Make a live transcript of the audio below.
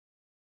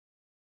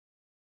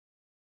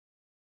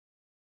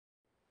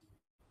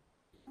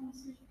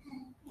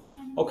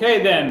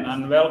Okay then,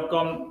 and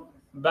welcome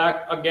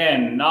back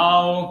again.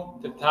 Now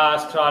the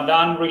tasks are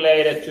done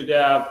related to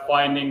the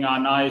finding a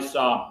nice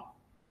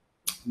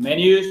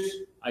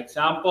menus,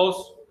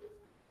 examples,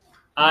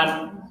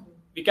 and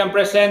we can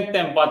present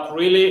them, but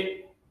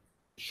really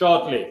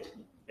shortly.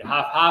 You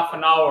have half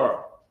an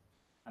hour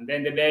and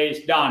then the day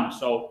is done.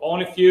 So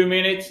only a few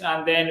minutes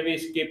and then we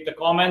skip the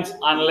comments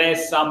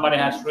unless somebody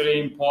has really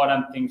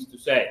important things to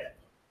say.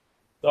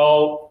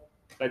 So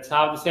let's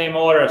have the same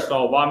order.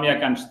 So Vamya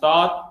can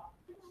start.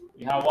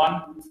 You have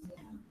one?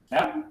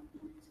 Yeah.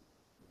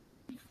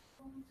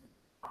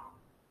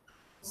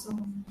 So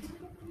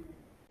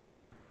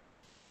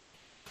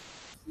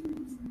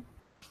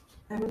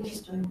I will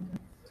just join.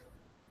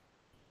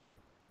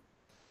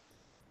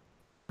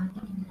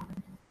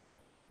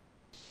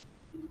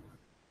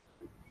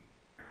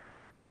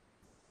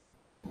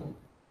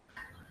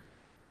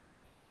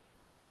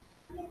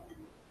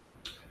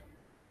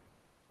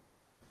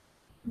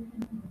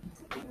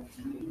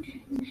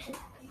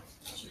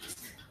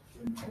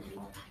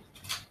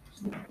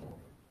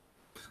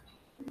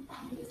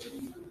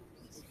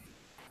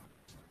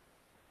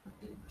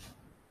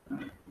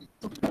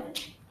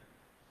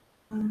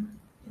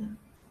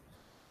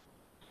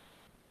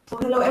 So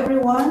hello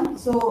everyone.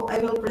 So I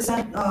will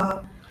present.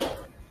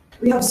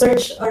 We have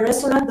searched a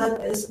restaurant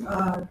that is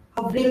have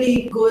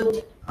really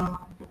good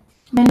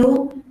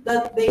menu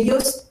that they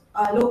use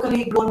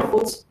locally grown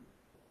foods.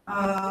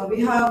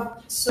 We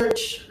have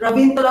searched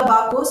Ravintola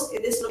Bacchus.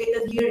 It is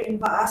located here in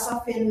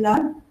Vaasa,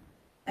 Finland,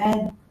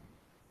 and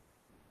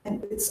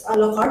it's a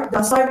la carte.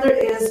 The starter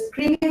is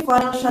creamy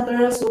funnel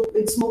chanterelle soup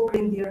with smoked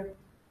reindeer.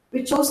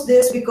 We chose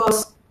this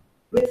because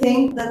we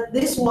think that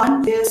this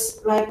one is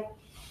like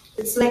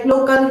it's like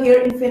local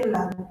here in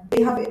Finland.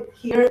 They have it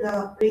here,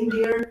 the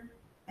reindeer,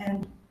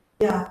 and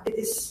yeah, it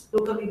is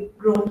locally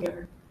grown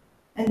here.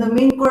 And the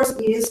main course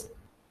is,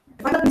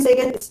 if I'm not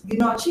mistaken, it's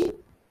gnocchi.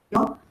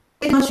 No?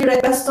 Gnocchi,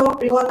 red pesto,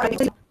 ricotta.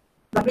 The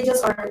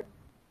ingredients are,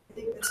 I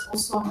think it's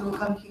also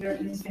local here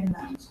in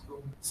Finland.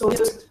 So it's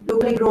just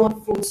locally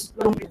grown foods,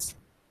 local ingredients.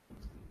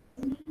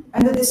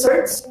 And the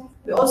desserts,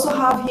 we also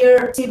have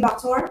here sea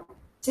buckthorn,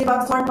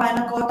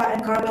 panna cotta,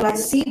 and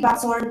caramelized sea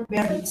buckthorn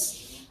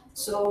berries.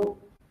 So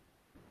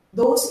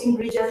those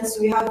ingredients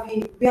we have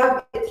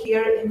it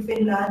here in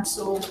Finland.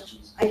 So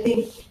I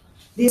think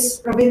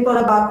this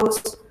Ravintola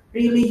Bacchus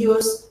really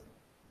use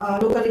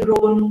locally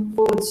grown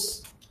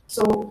foods.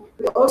 So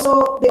they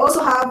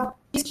also have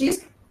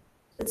cheese.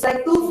 It's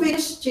like 2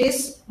 fish,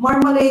 cheese,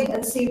 marmalade,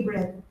 and sea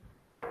bread.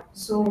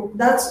 So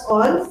that's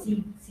all.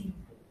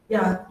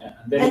 Yeah.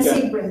 And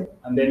sea bread.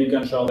 And then you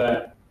can show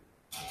the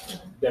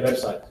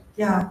website.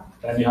 Yeah.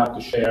 Then you have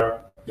to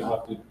share. You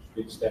have to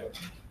switch them.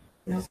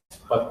 Yeah.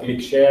 But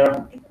click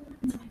share.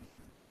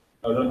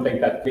 No, don't take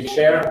that. Click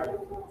share.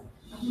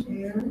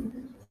 Share.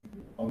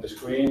 On the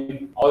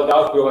screen. All the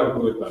output are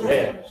good, but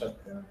yeah. So.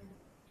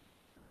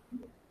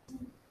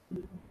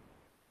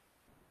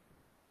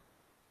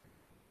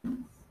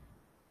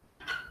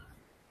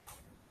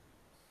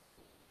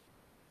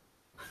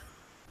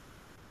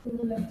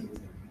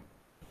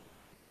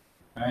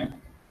 Okay.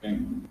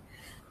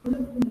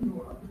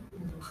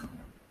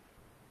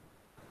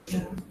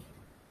 Yeah.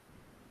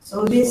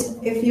 So this,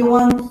 if you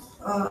want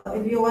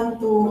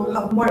to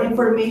have more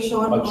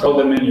information. But show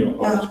the menu.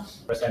 Yeah. It's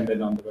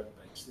presented on the web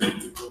page.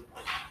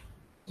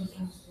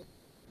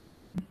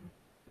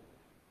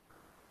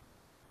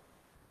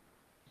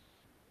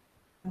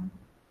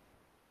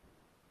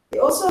 We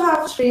also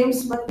have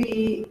streams, but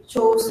we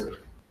chose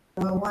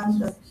the one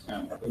that.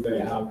 Yeah, they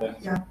have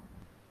that. Yeah.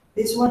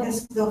 This one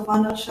is the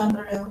funnel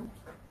chanterelle.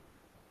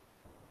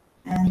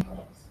 And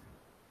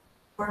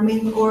for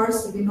main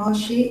course, the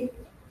gnocchi,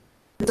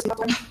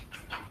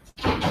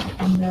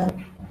 and the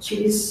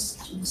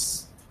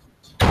cheese.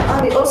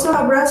 We also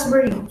have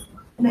raspberry,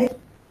 and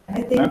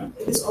I think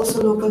it is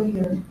also local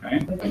here. Okay,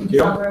 but thank in you.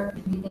 summer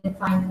we can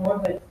find more,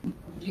 but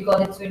you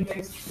got it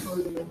winters for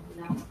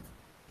now.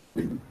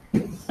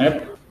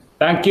 Yep.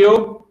 Thank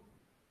you.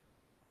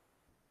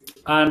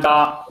 And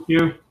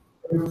you.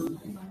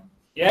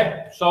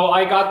 Yep. So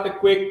I got the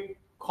quick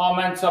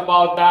comments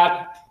about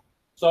that.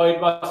 So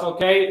it was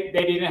okay.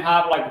 They didn't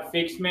have like a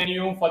fixed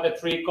menu for the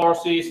 3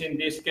 courses. In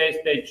this case,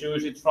 they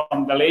choose it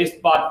from the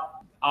list.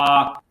 But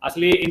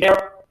actually, in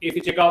there, if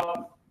you check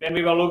out when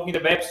we were looking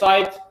at the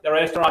website, the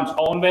restaurant's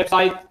own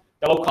website,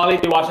 the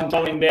locality wasn't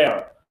shown in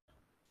there.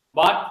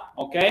 But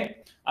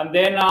okay. And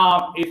then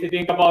if you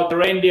think about the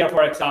reindeer,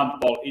 for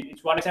example,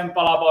 it's one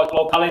example about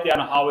locality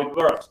and how it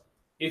works.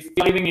 If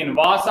you're living in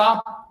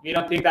Vaasa, we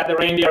don't think that the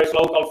reindeer is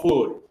local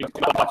food because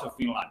it's not parts of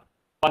Finland.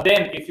 But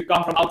then if you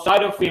come from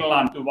outside of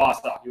Finland to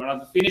Vaasa, you're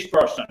not a Finnish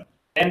person,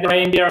 then the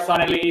reindeer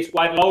suddenly is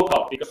quite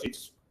local because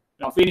it's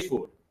Finnish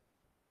food.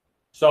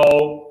 So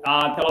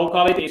the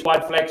locality is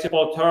quite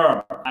flexible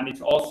term, and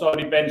it also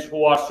depends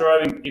who are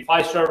serving. If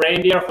I serve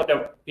reindeer for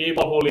the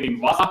people who live in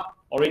Vaasa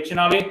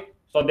originally,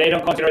 so they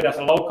don't consider it as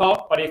a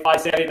local, but if I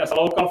sell it as a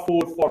local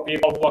food for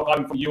people who are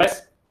coming from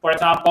US, for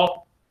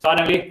example,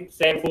 suddenly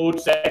same food,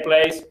 same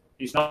place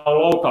is now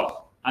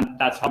local, and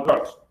that's how it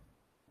works.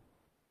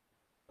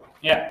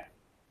 Yeah.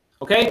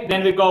 Okay,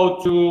 then we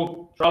go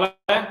to Trolle.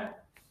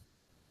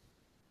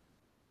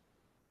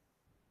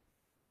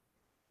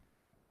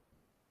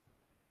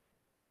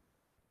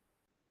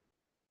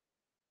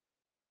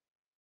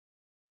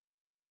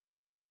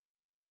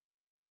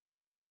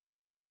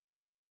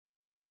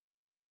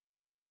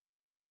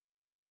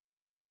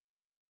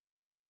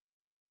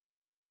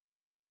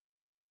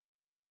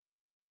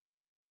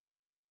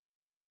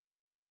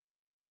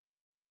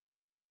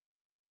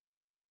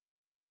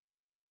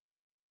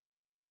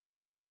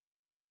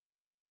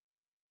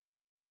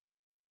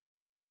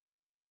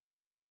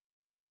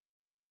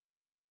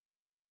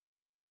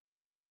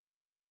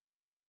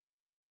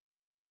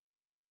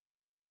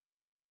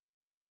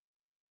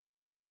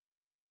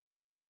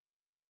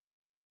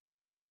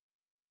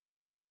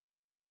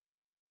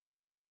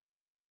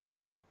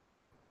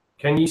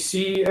 Can you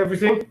see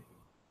everything?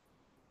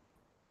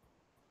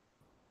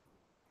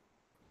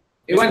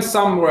 It went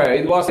somewhere.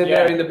 It wasn't Yeah.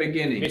 there in the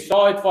beginning. We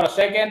saw it for a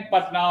second,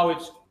 but now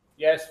it's,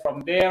 yes,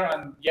 from there,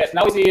 and yes,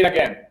 now we see it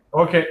again.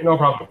 Okay, no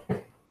problem.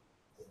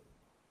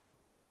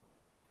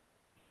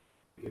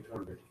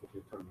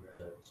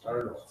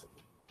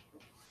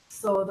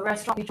 So the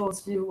restaurant we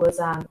chose to do was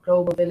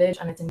Global Village,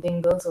 and it's in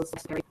Dingle, so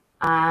it's scary.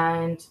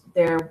 And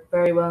they're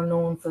very well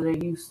known for their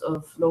use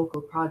of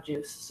local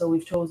produce. So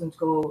we've chosen to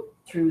go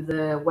through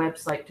the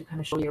website to kind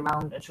of show you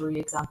around and show you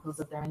examples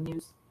of their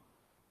menus.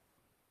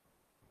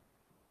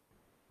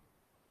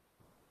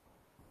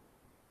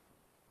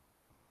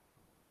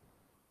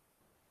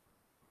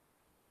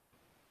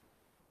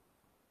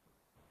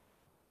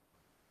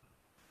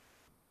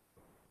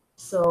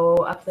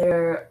 So at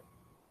their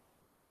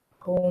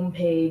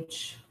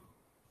homepage,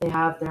 they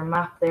have their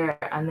map there,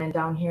 and then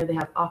down here they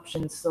have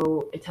options.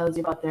 So it tells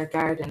you about their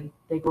garden.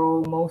 They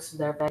grow most of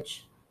their veg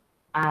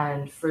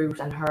and fruit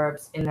and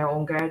herbs in their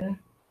own garden.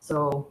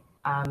 So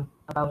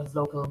about as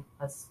local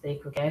as they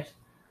could get.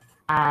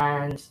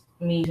 And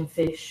meat and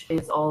fish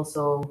is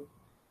also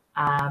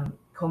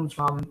comes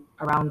from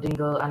around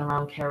Dingle and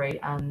around Kerry,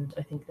 and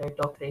I think their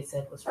duck, they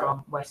said, was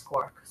from West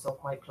Cork, so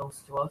quite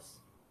close to us.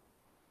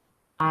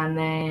 And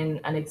then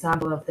an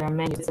example of their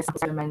menu is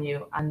their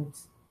menu, and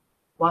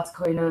what's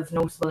kind of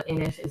noticeable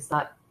in it is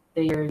that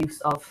their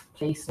use of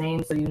place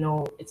names, so you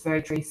know it's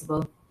very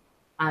traceable,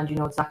 and you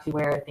know exactly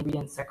where the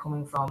ingredients are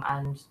coming from,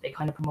 and they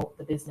kind of promote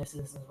the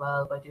businesses as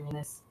well by doing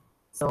this.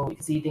 So you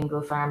can see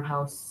Dingle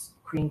Farmhouse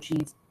cream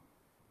cheese,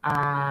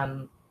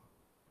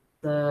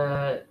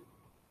 the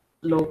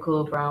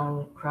local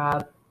brown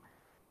crab,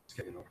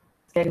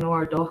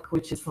 Skegnor duck,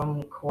 which is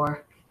from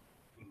Cork,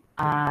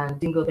 and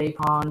Dingle Bay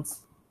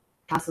prawns,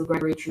 Castle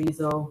Gregory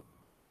chorizo,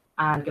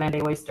 and Glen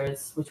Bay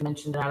oysters, which we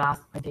mentioned in our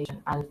last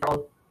presentation, and they're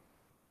all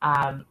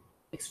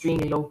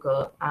extremely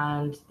local.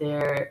 And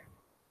their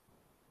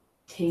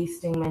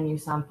tasting menu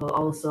sample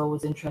also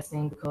was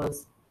interesting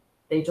because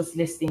they just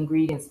list the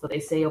ingredients, but they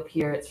say up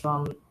here it's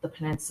from the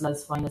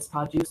peninsula's finest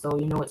produce, so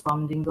you know it's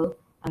from Dingle.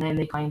 And then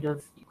they kind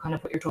of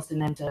put your trust in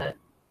them to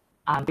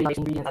be like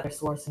ingredients that they're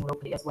sourcing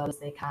locally as well as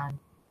they can,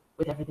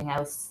 with everything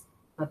else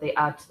that they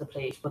add to the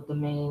plate. But the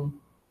main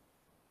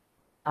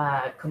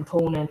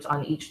component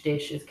on each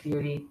dish is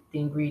clearly the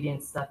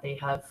ingredients that they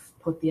have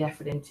put the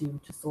effort into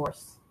to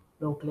source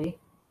locally.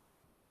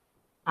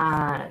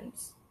 And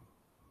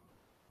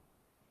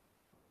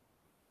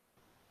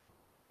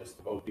Just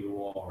about the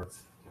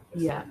awards.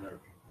 yeah.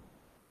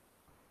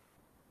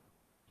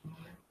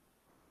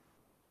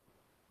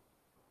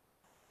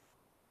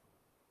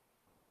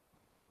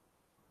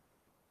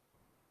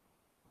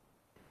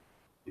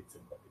 It's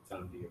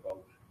on the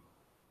about.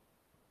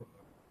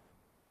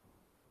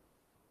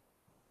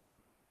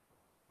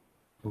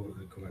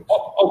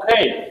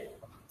 Okay,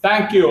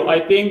 thank you. I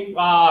think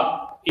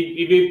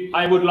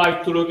I would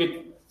like to look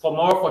it for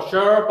more for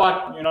sure,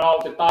 but you know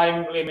the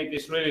time limit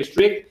is really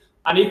strict.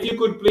 And if you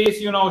could please,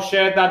 you know,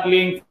 share that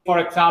link, for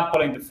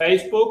example, in the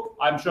Facebook.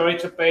 I'm sure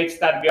it's a page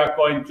that we are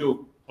going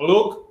to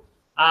look,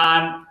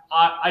 and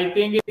I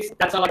think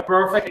that's a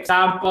perfect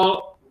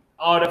example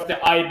out of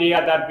the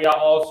idea that we are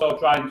also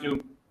trying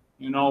to,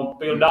 you know,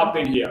 build up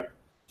in here.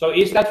 So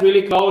is that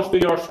really close to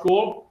your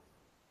school?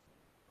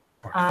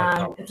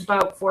 It's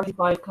about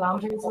 45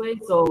 kilometers away,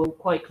 so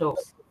quite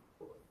close.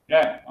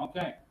 Yeah,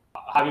 okay.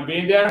 Have you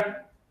been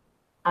there?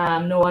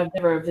 No, I've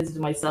never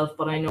visited myself,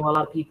 but I know a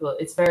lot of people.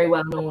 It's very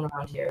well known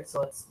around here,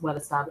 so it's well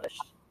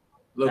established.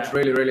 Looks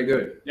really, really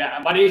good.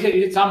 Yeah, but is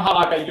it somehow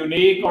like a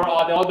unique, or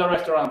are there other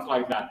restaurants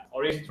like that?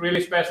 Or is it really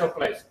special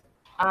place?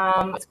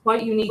 It's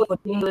quite unique,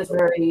 but Dingle is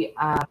very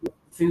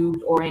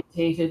food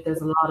orientated.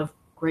 There's a lot of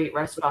great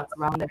restaurants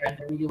around there, and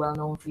they're really well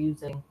known for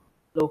using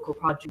local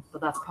produce, but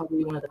that's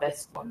probably one of the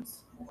best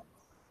ones.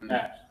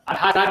 Yeah. And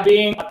has that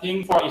been a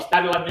thing for, is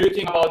that a new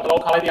thing about the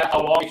locality and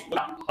how long it's,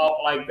 how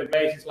like the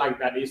place is like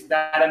that? Is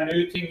that a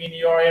new thing in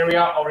your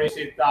area, or is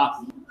it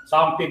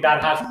something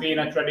that has been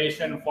a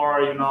tradition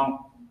for, you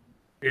know,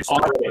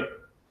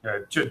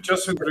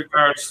 Just with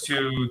regards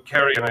to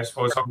Kerry, and I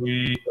suppose how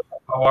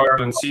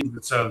Ireland sees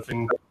itself,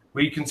 and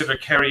we consider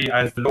Kerry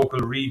as the local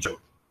region.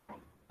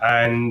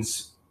 And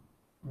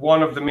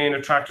one of the main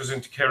attractors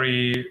into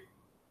Kerry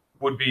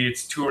would be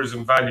its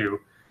tourism value.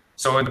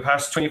 So in the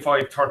past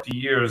 25, 30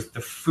 years,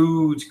 the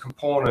food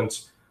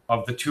component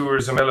of the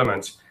tourism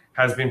element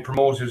has been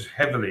promoted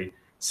heavily,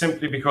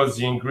 simply because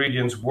the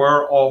ingredients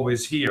were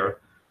always here.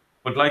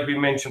 But like we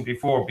mentioned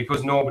before,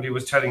 because nobody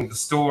was telling the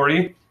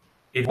story,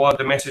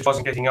 the message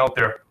wasn't getting out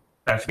there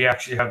that we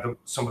actually have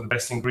some of the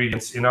best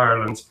ingredients in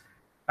Ireland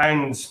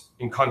and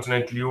in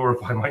continental Europe,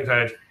 I might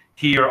add,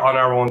 here on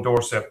our own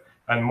doorstep.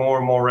 And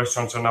more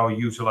restaurants are now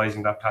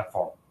utilizing that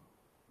platform.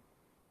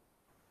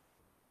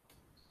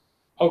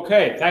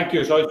 Okay, thank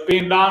you. So it's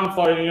been done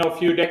for a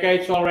few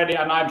decades already,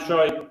 and I'm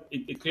sure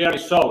it clearly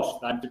shows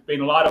that there's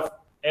been a lot of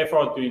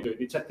effort into it.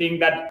 It's a thing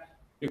that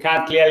you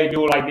can't clearly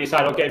do like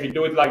decide, okay, if you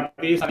do it like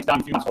this, and it's done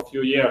in a few months or a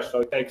few years,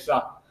 so it takes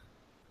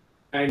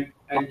and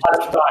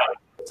much time.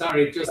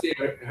 Sorry, just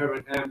there,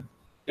 Herman.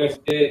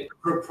 That the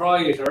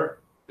proprietor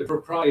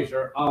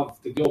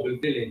of the Global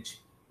Village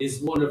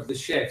is one of the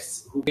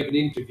chefs who gave an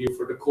interview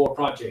for the core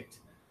project.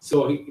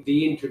 So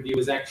the interview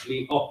is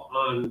actually up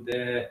on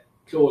the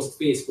closed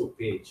Facebook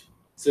page.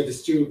 So the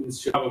students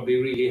should probably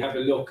really have a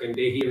look, and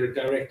they hear it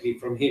directly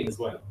from him as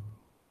well.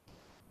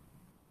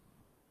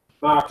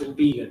 Martin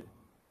Beelan.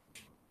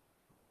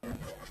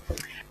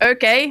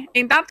 Okay,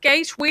 in that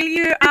case, will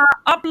you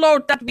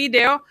upload that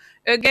video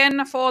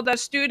again for the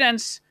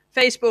students'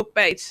 Facebook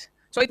page?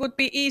 So it would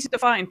be easy to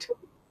find.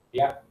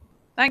 Yeah.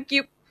 Thank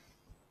you.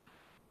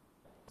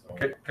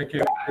 Okay, thank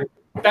you.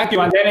 Thank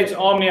you, and then it's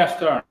Omnia's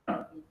turn.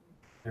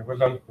 Okay, well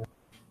done.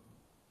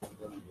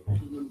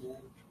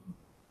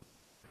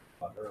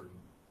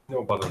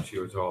 No bother to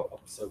you at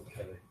all.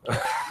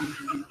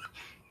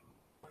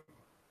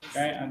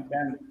 Okay, and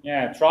then,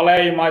 yeah,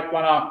 Trolle, you might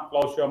want to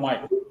close your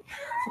mic.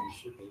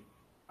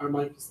 Our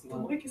mic is still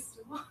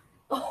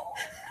on.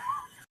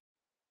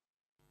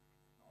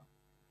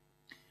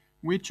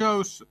 We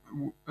chose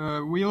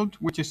Wild,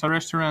 which is a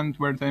restaurant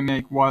where they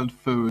make wild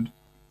food.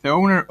 The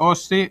owner,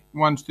 Ossi,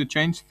 wants to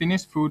change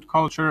Finnish food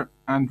culture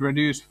and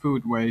reduce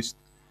food waste.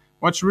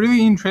 What's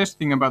really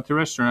interesting about the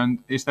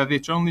restaurant is that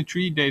it's only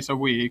 3 days a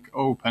week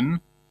open,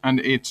 and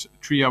it's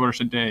 3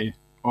 hours a day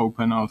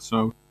open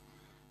also.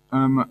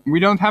 We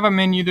don't have a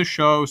menu to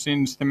show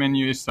since the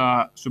menu is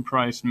a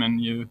surprise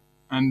menu.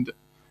 And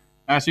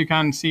as you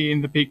can see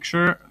in the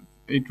picture,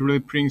 it really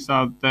brings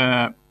out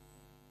the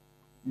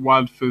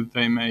wild food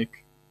they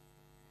make.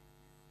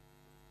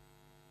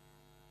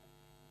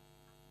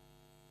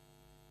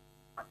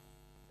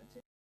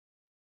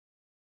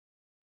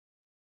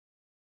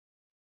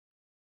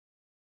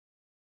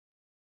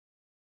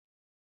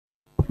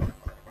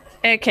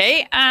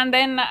 Okay, and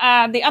then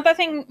the other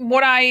thing,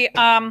 what I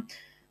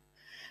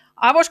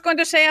was going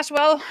to say as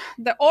well,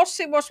 the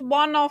Ossi was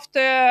one of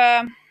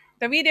the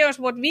videos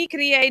what we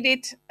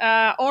created.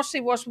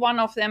 Ossi was one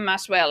of them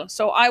as well.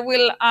 So I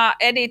will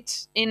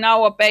edit in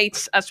our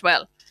page as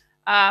well.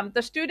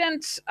 The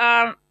students,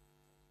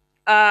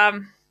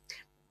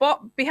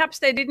 perhaps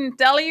they didn't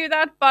tell you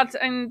that, but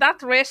in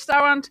that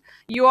restaurant,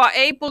 you are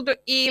able to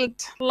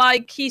eat,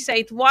 like he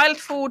said, wild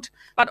food,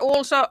 but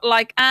also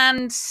like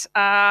ants,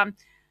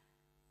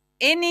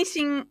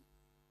 anything,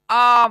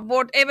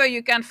 whatever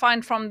you can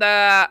find from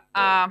the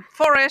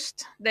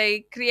forest.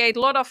 They create a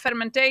lot of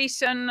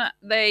fermentation.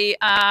 They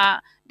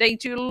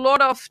do a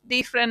lot of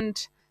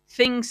different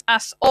things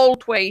as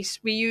old ways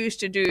we used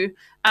to do.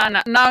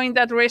 And now in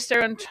that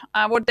restaurant,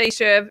 what they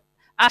serve,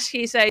 as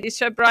he said, is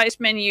surprise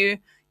menu.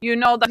 You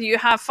know that you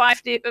have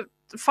five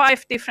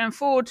different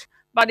food,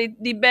 but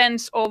it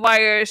depends or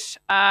varies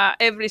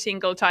every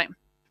single time.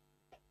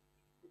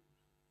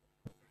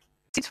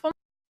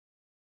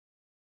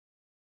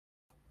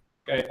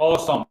 Okay,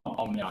 awesome,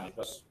 Omnia. It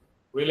was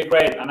really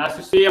great. And as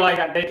you see, like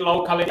that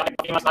locally,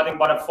 it's nothing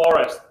but a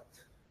forest.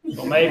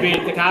 So maybe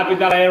the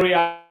capital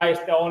area is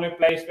the only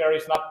place where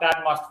it's not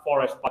that much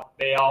forest, but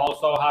they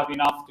also have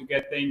enough to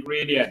get the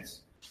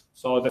ingredients.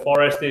 So the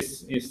forest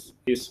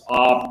is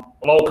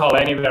local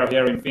anywhere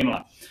here in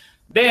Finland.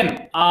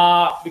 Then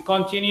we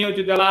continue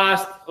to the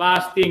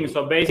last thing.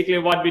 So basically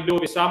what we do,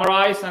 we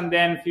summarize, and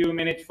then a few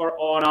minutes for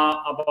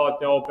Oona about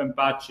the open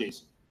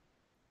patches.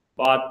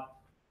 But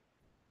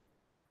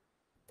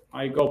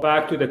I go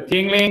back to the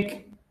thing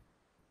link.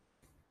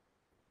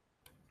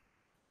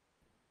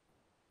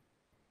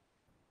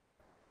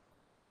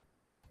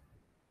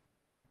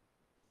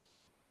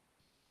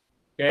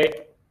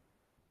 Okay.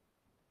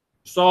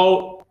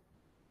 So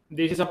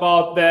this is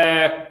about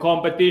the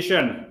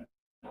competition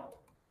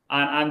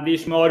and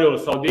this module.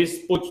 So this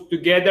puts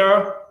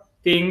together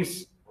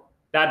things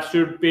that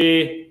should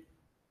be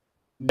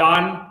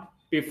done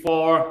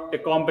before the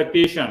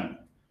competition.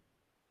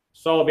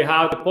 So we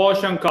have the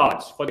portion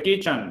cards for the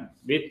kitchen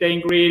with the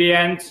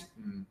ingredients,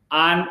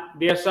 and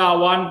there's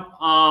one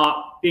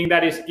thing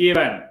that is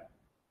given.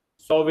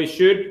 So we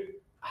should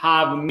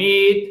have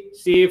meat,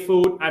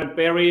 seafood, and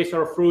berries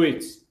or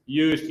fruits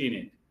used in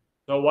it.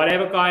 So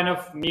whatever kind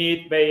of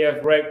meat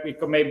we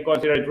can maybe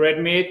consider it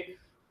red meat.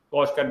 Of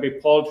course, can be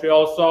poultry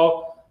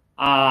also.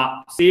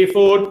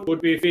 Seafood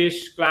would be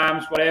fish,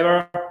 clams,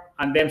 whatever,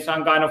 and then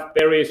some kind of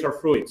berries or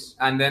fruits.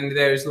 And then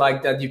there's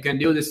like that you can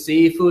do the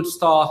seafood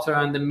starter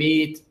and the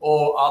meat,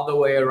 or other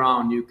way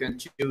around. You can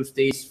choose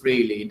these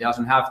freely. It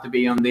doesn't have to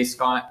be on this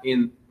kind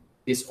in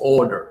this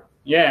order.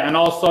 Yeah, and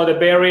also the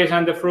berries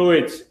and the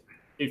fruits.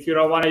 If you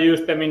don't want to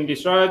use them in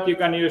dessert, you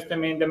can use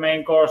them in the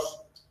main course,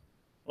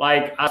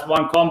 like as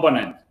one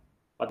component.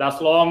 But as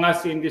long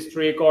as in this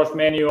 3-course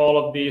menu, all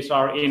of these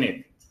are in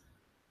it.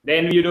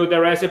 Then you do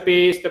the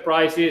recipes, the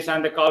prices,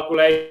 and the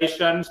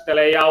calculations, the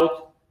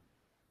layout,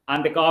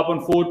 and the carbon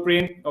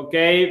footprint.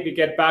 Okay, we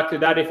get back to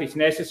that if it's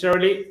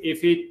necessary.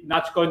 If it's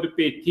not going to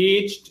be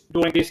taught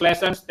during these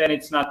lessons, then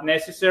it's not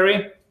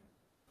necessary.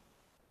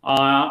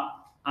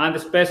 And the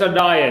special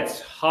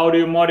diets, how do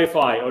you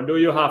modify, or do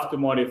you have to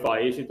modify?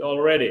 Is it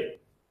already?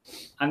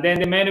 And then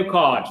the menu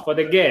cards for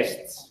the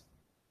guests.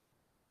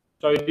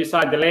 So you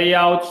decide the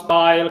layout,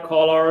 style,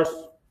 colors,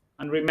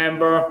 and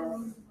remember,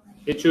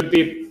 it should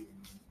be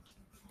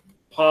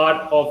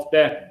part of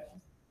the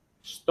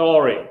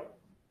story.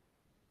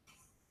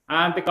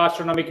 And the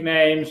gastronomic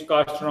names,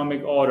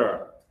 gastronomic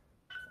order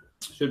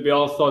should be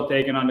also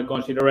taken under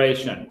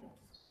consideration.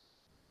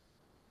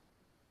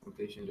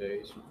 Completion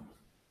days.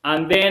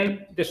 And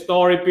then the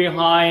story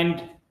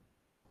behind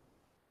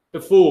the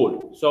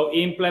food. So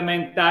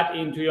implement that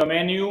into your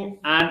menu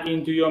and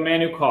into your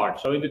menu card.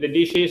 So into the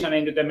dishes and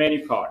into the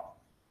menu card.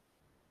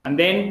 And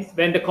then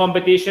when the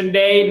competition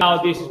day,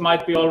 now this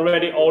might be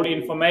already old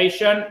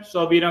information,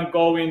 so we don't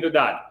go into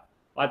that.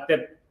 But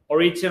the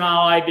original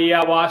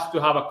idea was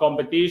to have a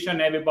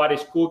competition.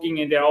 Everybody's cooking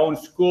in their own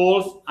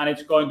schools, and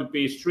it's going to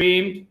be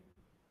streamed.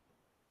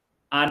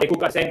 And they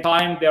cook at the same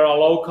time. There are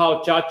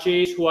local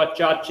judges who are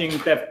judging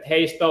the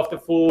taste of the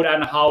food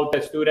and how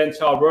the students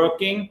are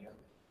working.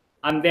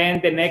 And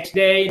then the next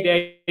day,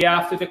 day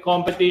after the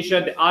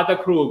competition, the other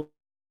groups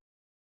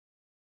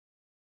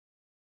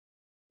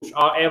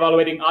are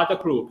evaluating other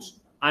groups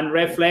and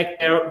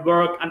reflect their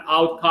work and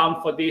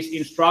outcome for these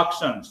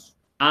instructions.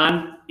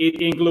 And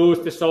it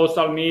includes the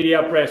social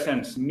media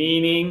presence,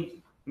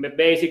 meaning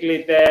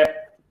basically the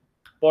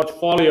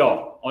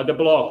portfolio or the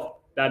blog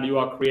that you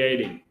are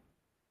creating.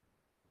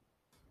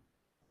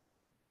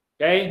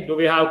 Okay, do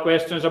we have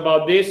questions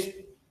about this?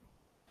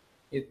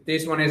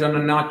 This one is on a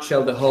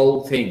nutshell, the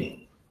whole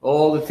thing.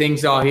 All the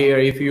things are here.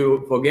 If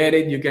you forget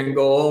it, you can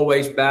go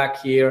always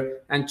back here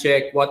and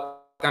check what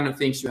kind of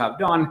things you have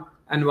done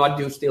and what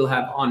you still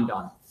have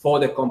undone for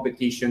the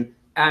competition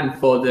and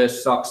for the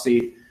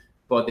succeed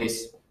for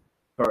this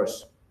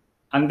person.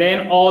 And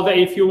then all the,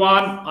 if you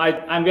want,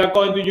 and we are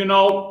going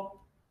to,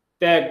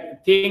 the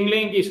thing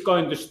link is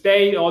going to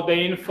stay, all the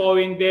info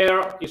in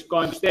there is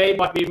going to stay,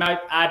 but we might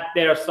add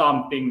there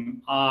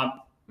something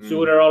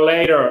sooner or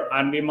later,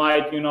 and we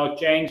might,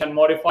 change and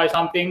modify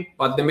something.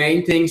 But the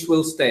main things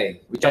will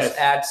stay. We just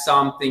add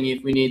something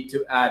if we need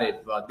to add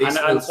it. But this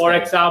and for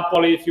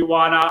example, if you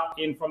want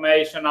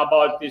information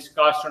about this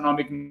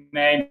gastronomic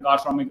name,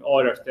 gastronomic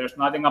orders, there's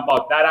nothing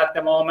about that at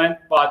the moment,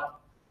 but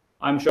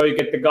I'm sure you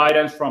get the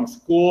guidance from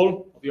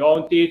school, your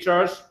own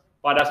teachers.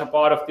 But as a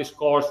part of this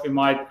course, we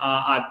might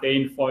add the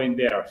info in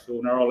there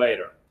sooner or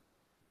later.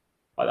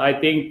 But I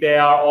think they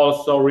are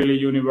also really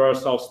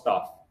universal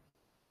stuff.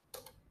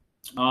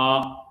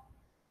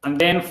 And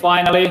then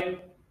finally,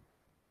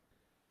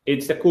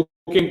 it's the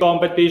cooking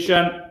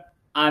competition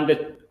and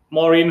the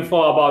more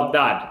info about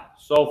that.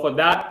 So for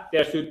that,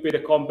 there should be the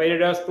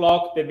competitors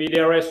blog, the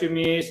video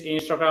resumes,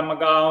 Instagram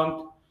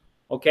account,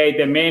 okay,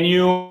 the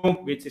menu,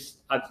 which is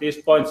at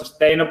this point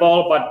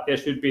sustainable, but there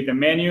should be the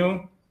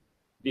menu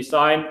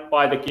designed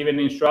by the given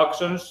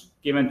instructions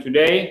given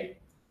today.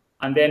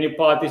 And then you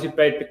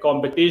participate in the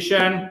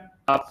competition.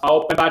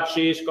 Open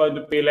badges is going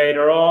to be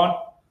later on,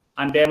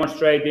 and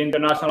demonstrate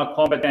international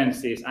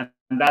competencies. And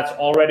that's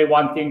already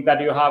one thing that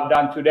you have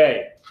done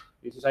today.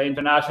 This is an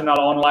international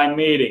online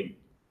meeting.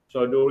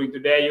 So during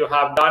today you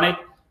have done it,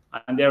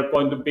 and there are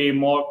going to be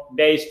more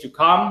days to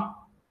come.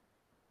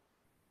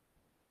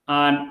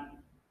 And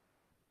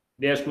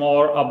there's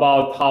more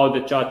about how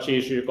the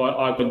judges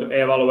are going to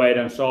evaluate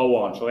and so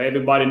on. So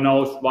everybody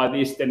knows what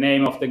is the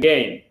name of the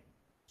game.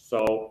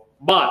 So,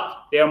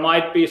 but there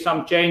might be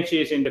some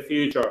changes in the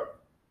future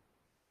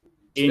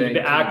in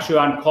the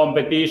actual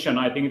competition.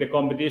 I think the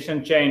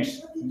competition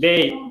change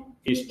date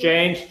is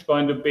changed. It's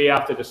going to be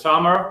after the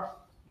summer,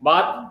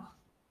 but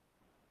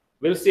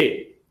we'll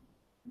see.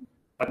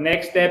 But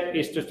next step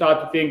is to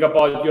start to think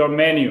about your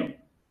menu.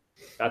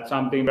 That's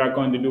something we're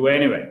going to do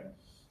anyway.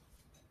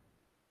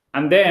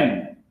 And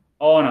then,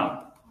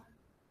 Oona.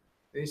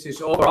 This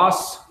is all for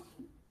us.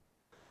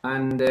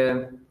 And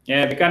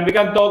yeah, we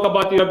can talk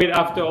about it a bit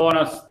after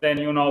Oona's, then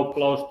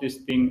close this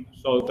thing,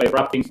 so they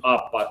wrap things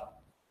up. But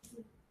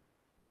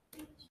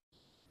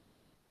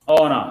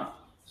Oona,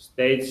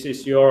 stage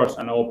is yours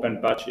and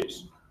open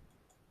badges.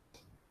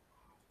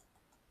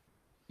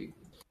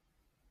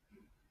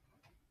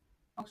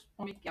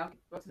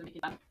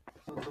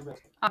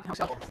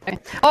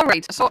 All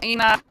right. So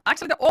in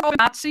actually the all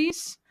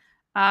badges.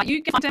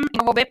 You can find them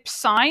on our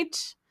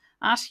website.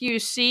 As you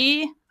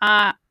see,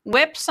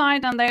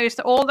 website, and there is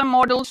all the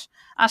models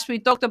as we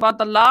talked about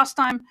the last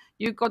time.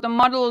 You got the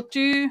model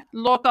 2,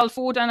 local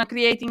food and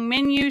creating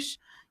menus.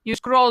 You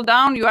scroll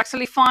down, you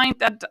actually find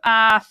that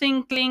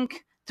Think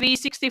Link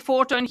 360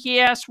 photo in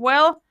here as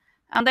well.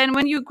 And then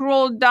when you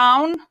scroll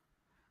down,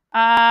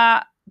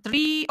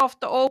 3 of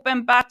the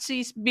open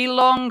batches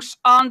belongs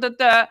under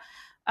the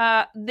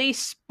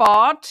this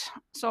part.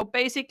 So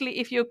basically,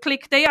 if you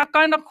click, they are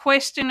kind of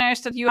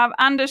questionnaires that you have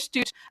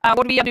understood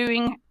what we are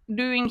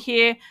doing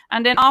here,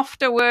 and then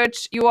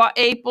afterwards you are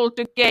able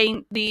to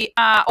gain the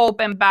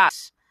open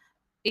batch.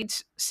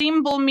 It's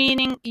simple,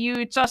 meaning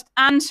you just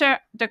answer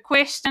the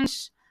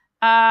questions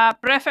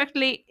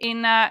perfectly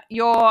in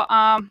your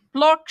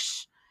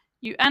blocks.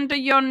 You enter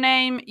your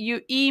name,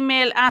 your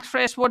email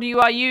address, what you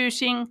are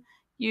using,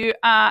 you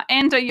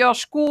enter your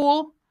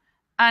school,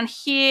 and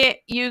here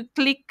you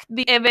click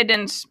the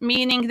evidence,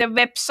 meaning the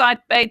website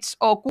page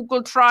or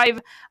Google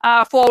Drive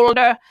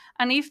folder.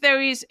 And if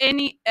there is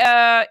any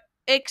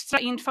extra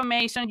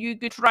information, you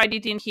could write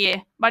it in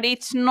here, but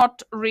it's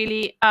not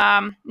really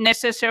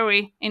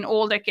necessary in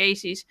all the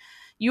cases.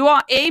 You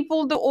are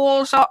able to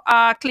also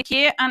click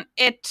here and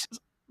add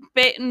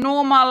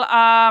normal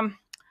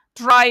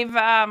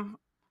Drive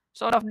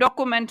sort of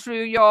document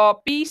through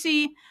your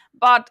PC,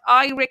 but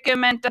I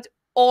recommend that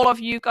all of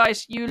you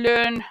guys, you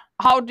learn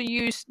how to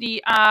use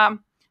the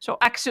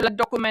actual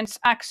documents,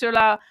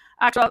 actual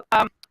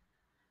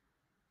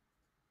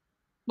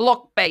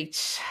blog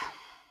page.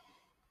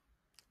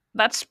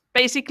 That's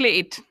basically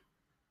it.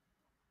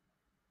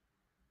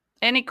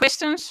 Any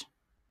questions?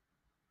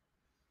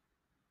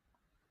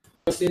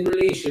 Just in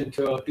relation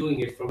to doing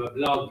it from a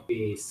blog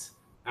base,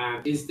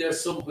 is there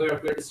somewhere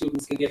where the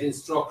students can get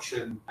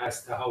instruction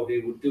as to how they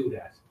would do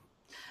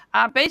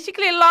that?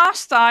 Basically,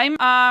 last time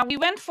we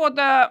went for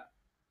the,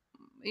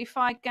 if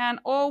I can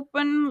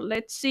open,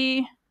 let's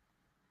see.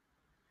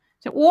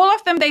 So all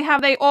of them, they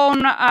have their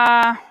own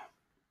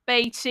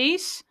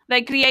pages.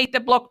 They create the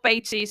blog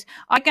pages.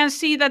 I can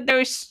see that there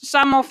is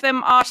some of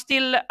them are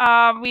still,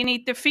 we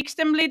need to fix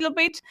them a little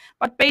bit,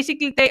 but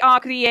basically they are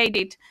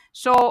created.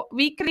 So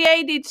we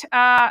created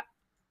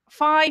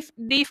 5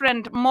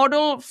 different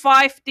model,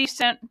 5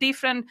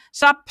 different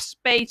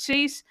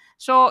sub-pages.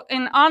 So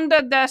in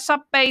under the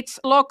sub-page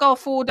local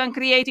food and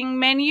creating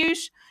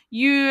menus,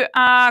 you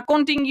are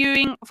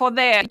continuing for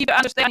there. You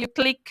understand, you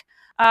click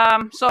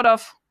sort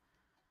of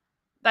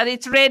that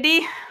it's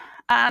ready,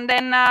 and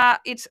then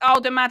it's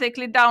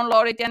automatically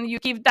downloaded, and you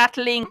give that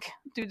link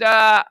to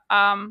the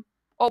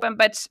open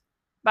batch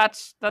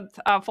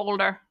that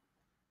folder.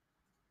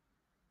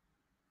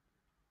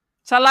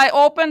 Shall I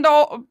open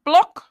the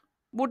block?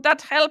 Would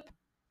that help?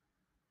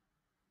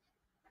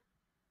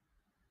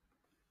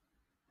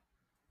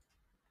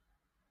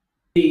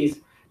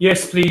 Please.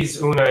 Yes,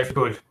 please, Una, if you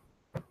could.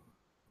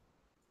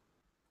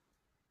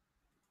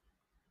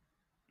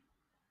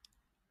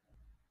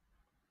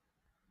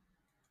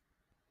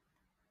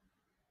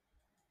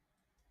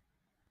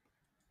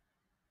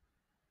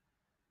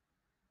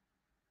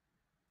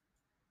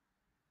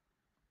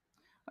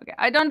 Okay,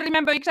 I don't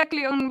remember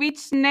exactly on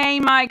which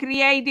name I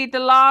created the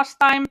last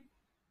time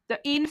the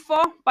info,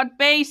 but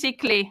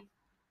basically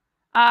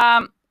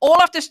all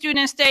of the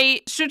students,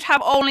 they should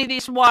have only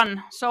this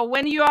one. So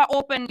when you are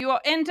open, you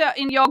enter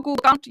in your Google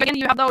account, again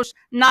you have those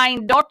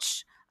 9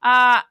 dots.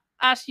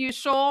 As you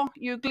saw,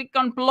 you click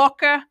on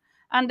blocker,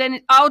 and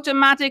then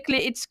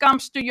automatically it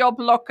comes to your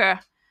blocker.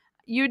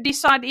 You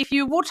decide if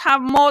you would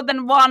have more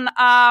than one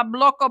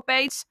blocker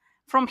page.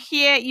 From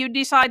here, you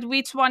decide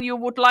which one you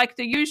would like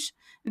to use.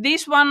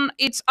 This one,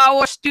 it's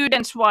our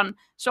students one.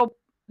 So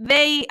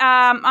they,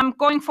 I'm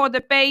going for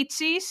the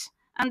pages,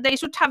 and they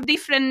should have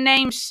different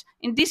names.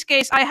 In this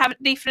case, I have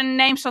different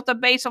names of the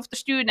base of the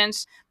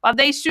students, but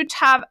they should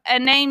have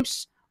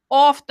names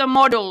of the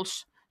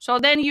models. So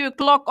then you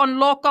click on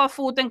local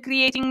food and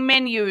creating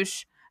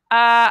menus.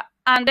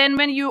 And then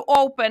when you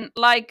open,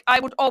 like I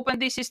would open,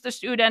 this is the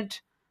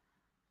student.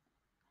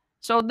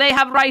 So they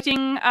have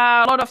writing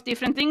a lot of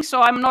different things.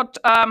 So I'm not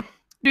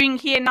doing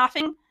here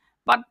nothing,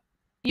 but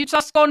you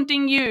just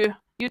continue.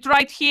 You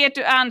write here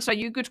to answer.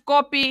 You could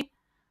copy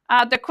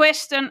the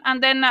question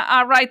and then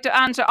write the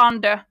answer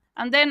under.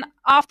 And then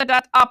after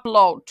that,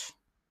 upload.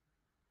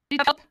 Did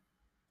that help?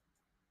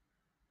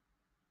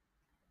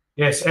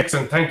 Yes,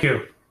 excellent. Thank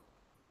you.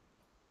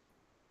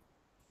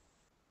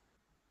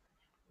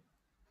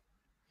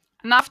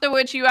 And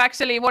afterwards, you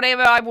actually,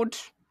 whatever I would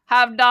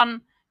have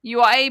done,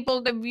 you are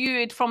able to view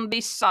it from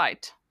this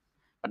side.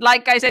 But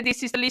like I said,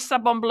 this is the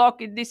Lisbon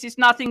block. This is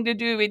nothing to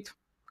do with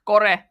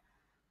Core,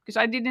 because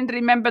I didn't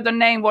remember the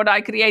name what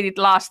I created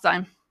last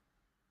time.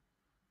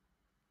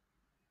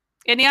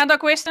 Any other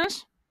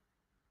questions?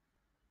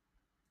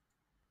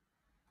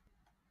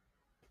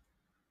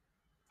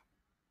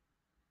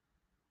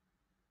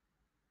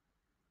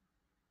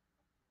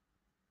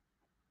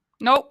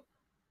 No.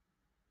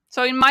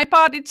 So in my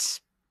part, it's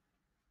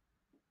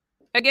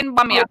again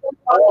Bamia.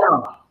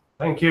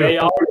 Thank you.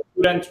 Our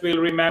students will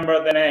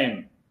remember the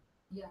name.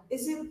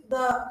 Is it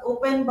the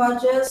open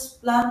budgets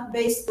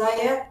plant-based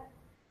diet?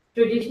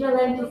 traditional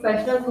and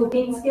professional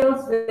cooking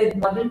skills with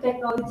modern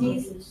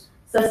technologies,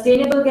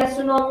 sustainable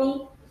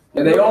gastronomy.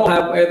 Yeah, they all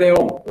have their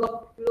own.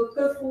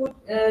 Local food,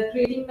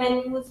 creating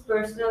menus,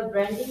 personal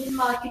branding and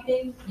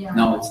marketing. Yeah.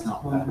 No, it's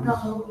not. No.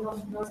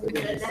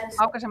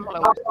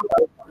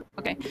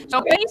 Okay,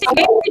 so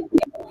basically,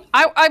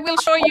 I will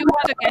show you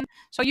once again.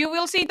 So you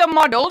will see the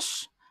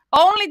models,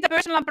 only the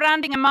personal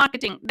branding and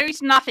marketing. There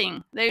is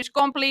nothing. There is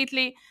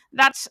completely,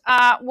 that's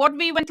what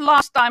we went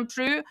last time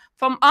through.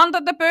 From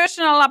under the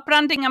personal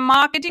branding and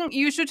marketing,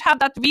 you should have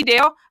that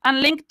video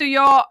and link to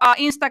your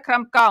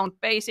Instagram account,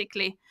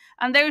 basically.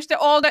 And there is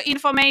all the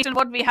information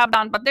what we have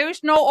done, but there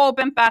is no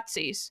open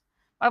patches.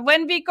 But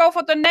when we go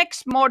for the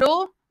next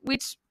model,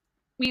 which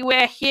we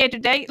were here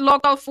today,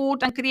 local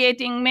food and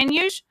creating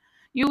menus,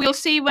 you will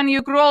see when you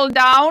scroll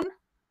down,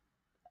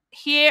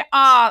 here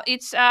are,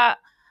 it's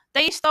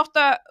taste of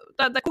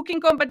the cooking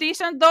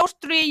competition. Those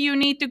 3 you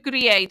need to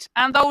create,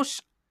 and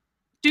those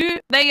 2,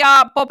 they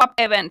are pop-up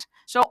event.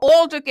 So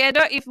all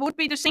together, if would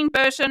be the same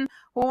person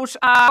who's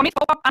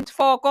pop-up and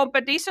for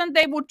competition,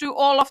 they would do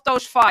all of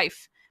those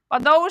 5.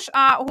 But those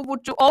who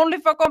would do only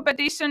for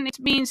competition, it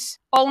means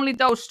only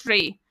those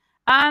 3.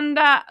 And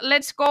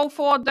let's go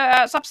for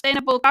the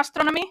sustainable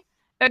gastronomy.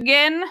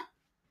 Again,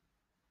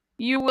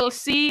 you will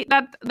see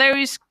that there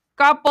is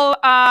couple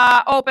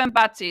open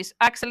patches.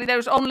 Actually, there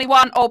is only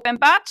one open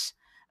patch,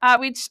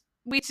 which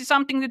is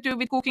something to do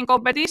with cooking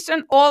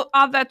competition. All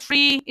other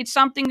 3, it's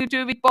something to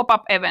do with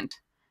pop-up event.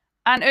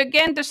 And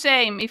again, the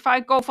same. If I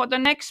go for the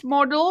next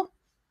model,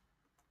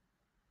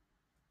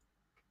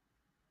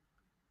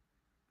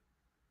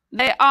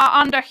 they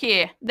are under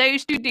here. There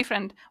is 2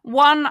 different.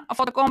 One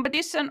for the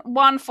competition,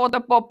 one for the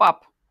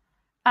pop-up.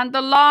 And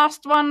the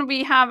last one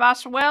we have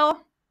as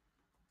well.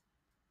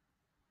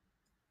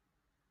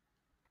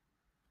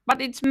 But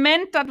it's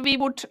meant that we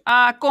would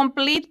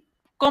complete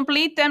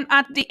them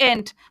at the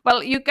end.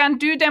 Well, you can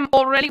do them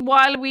already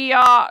while we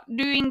are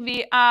doing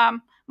the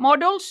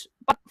models,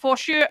 but for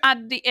sure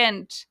at the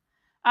end.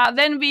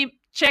 Then we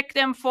check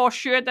them for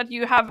sure that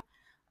you have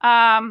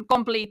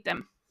complete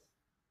them.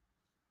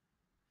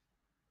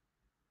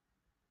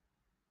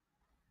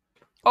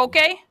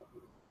 Okay?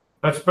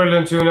 That's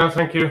brilliant, Tuna.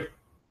 Thank you.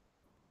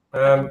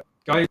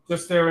 Guys,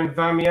 just there in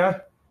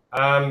Vamia,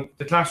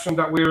 the classroom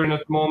that we're in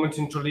at the moment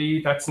in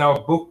Tralee, that's now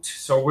booked,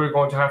 so we're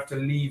going to have to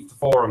leave the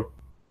forum.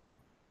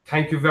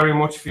 Thank you very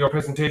much for your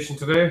presentation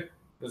today. It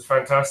was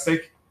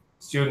fantastic.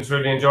 Students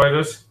really enjoyed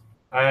it,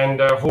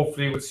 and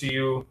hopefully we'll see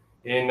you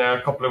in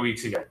a couple of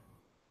weeks again.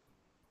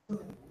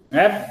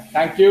 Yep,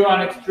 thank you,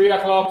 and it's 3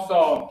 o'clock,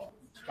 so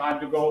it's time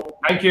to go.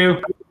 Thank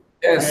you.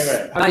 Yes,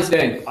 Anyway. nice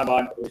day.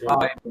 Bye-bye.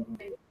 Bye.